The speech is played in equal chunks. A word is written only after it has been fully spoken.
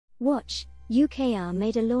Watch, UKR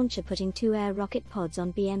made a launcher putting 2 air rocket pods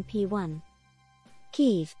on BMP-1.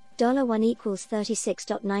 Kyiv, $1 equals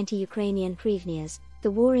 36.90 Ukrainian hryvnias.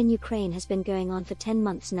 The war in Ukraine has been going on for 10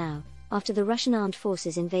 months now, after the Russian armed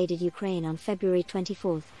forces invaded Ukraine on February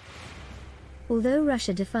 24. Although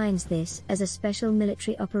Russia defines this as a special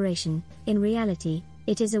military operation, in reality,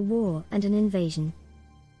 it is a war and an invasion.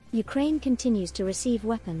 Ukraine continues to receive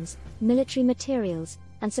weapons, military materials,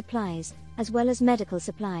 and supplies, as well as medical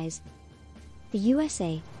supplies. The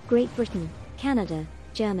USA, Great Britain, Canada,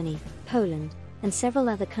 Germany, Poland, and several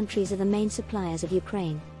other countries are the main suppliers of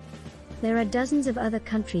Ukraine. There are dozens of other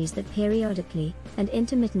countries that periodically and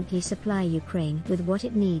intermittently supply Ukraine with what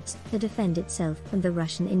it needs to defend itself from the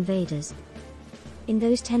Russian invaders. In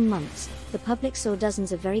those 10 months, the public saw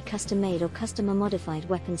dozens of very custom-made or customer-modified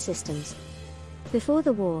weapon systems. Before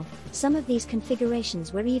the war, some of these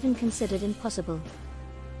configurations were even considered impossible.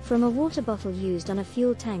 From a water bottle used on a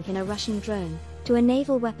fuel tank in a Russian drone, to a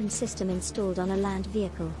naval weapon system installed on a land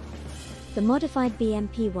vehicle. The modified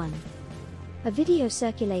BMP-1. A video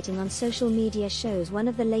circulating on social media shows one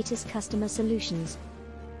of the latest customer solutions.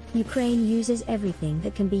 Ukraine uses everything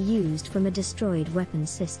that can be used from a destroyed weapons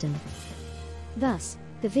system. Thus,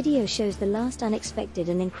 the video shows the last unexpected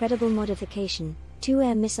and incredible modification, 2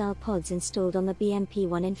 air missile pods installed on the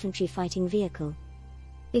BMP-1 infantry fighting vehicle.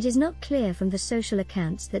 It is not clear from the social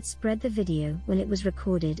accounts that spread the video when it was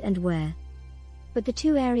recorded and where. But the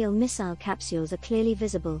 2 aerial missile capsules are clearly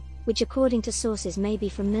visible, which according to sources may be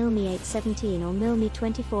from Mi-817 or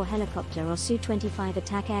Mi-24 helicopter or Su-25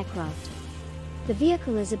 attack aircraft. The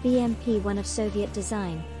vehicle is a BMP-1 of Soviet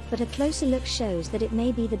design, but a closer look shows that it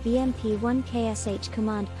may be the BMP-1 KSH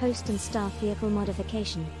command post and staff vehicle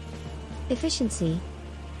modification. Efficiency.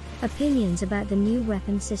 Opinions about the new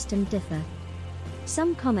weapon system differ.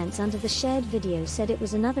 Some comments under the shared video said it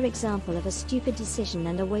was another example of a stupid decision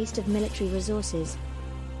and a waste of military resources.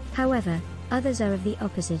 However, others are of the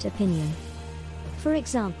opposite opinion. For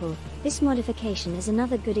example, this modification is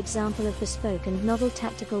another good example of bespoke and novel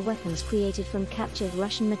tactical weapons created from captured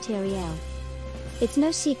Russian materiel. It's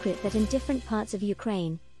no secret that in different parts of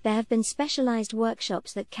Ukraine, there have been specialized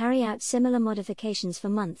workshops that carry out similar modifications for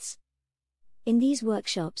months. In these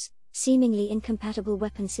workshops, seemingly incompatible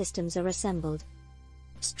weapon systems are assembled.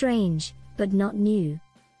 Strange, but not new.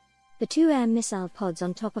 The 2 air missile pods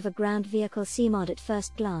on top of a ground vehicle seem odd at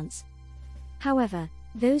first glance. However,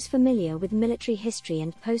 those familiar with military history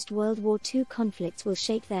and post-World War II conflicts will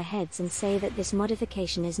shake their heads and say that this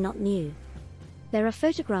modification is not new. There are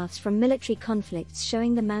photographs from military conflicts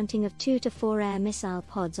showing the mounting of 2 to 4 air missile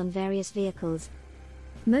pods on various vehicles.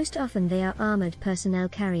 Most often they are armored personnel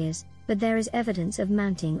carriers, but there is evidence of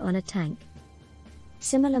mounting on a tank.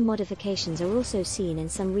 Similar modifications are also seen in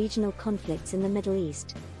some regional conflicts in the Middle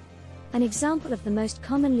East. An example of the most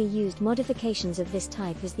commonly used modifications of this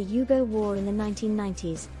type is the Yugo War in the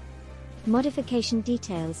 1990s. Modification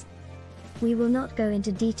details. We will not go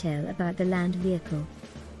into detail about the land vehicle.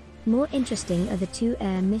 More interesting are the 2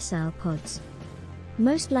 air missile pods.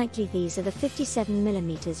 Most likely these are the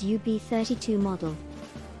 57mm UB-32 model.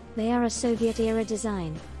 They are a Soviet-era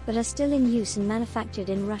design, but are still in use and manufactured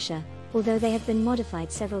in Russia, although they have been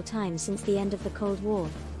modified several times since the end of the Cold War.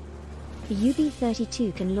 The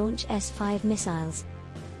UB-32 can launch S-5 missiles.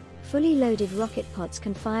 Fully loaded rocket pods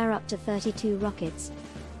can fire up to 32 rockets.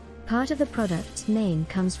 Part of the product's name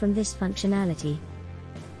comes from this functionality.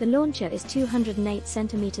 The launcher is 208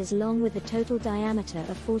 cm long with a total diameter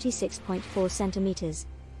of 46.4 cm.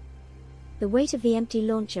 The weight of the empty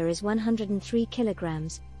launcher is 103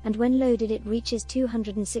 kg, and when loaded it reaches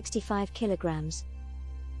 265 kg.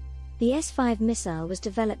 The S-5 missile was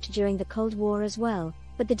developed during the Cold War as well,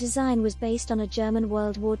 but the design was based on a German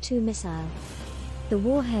World War II missile. The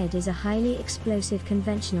warhead is a highly explosive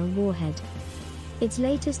conventional warhead. Its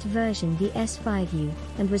latest version, the S-5U,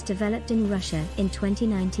 and was developed in Russia in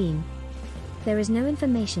 2019. There is no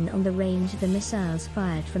information on the range the missiles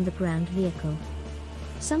fired from the ground vehicle.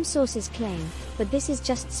 Some sources claim, but this is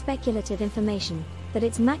just speculative information, that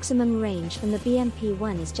its maximum range from the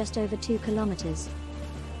BMP-1 is just over 2 kilometers.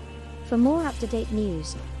 For more up-to-date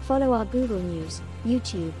news, follow our Google News,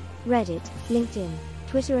 YouTube, Reddit, LinkedIn,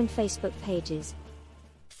 Twitter and Facebook pages.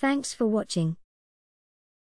 Thanks for watching.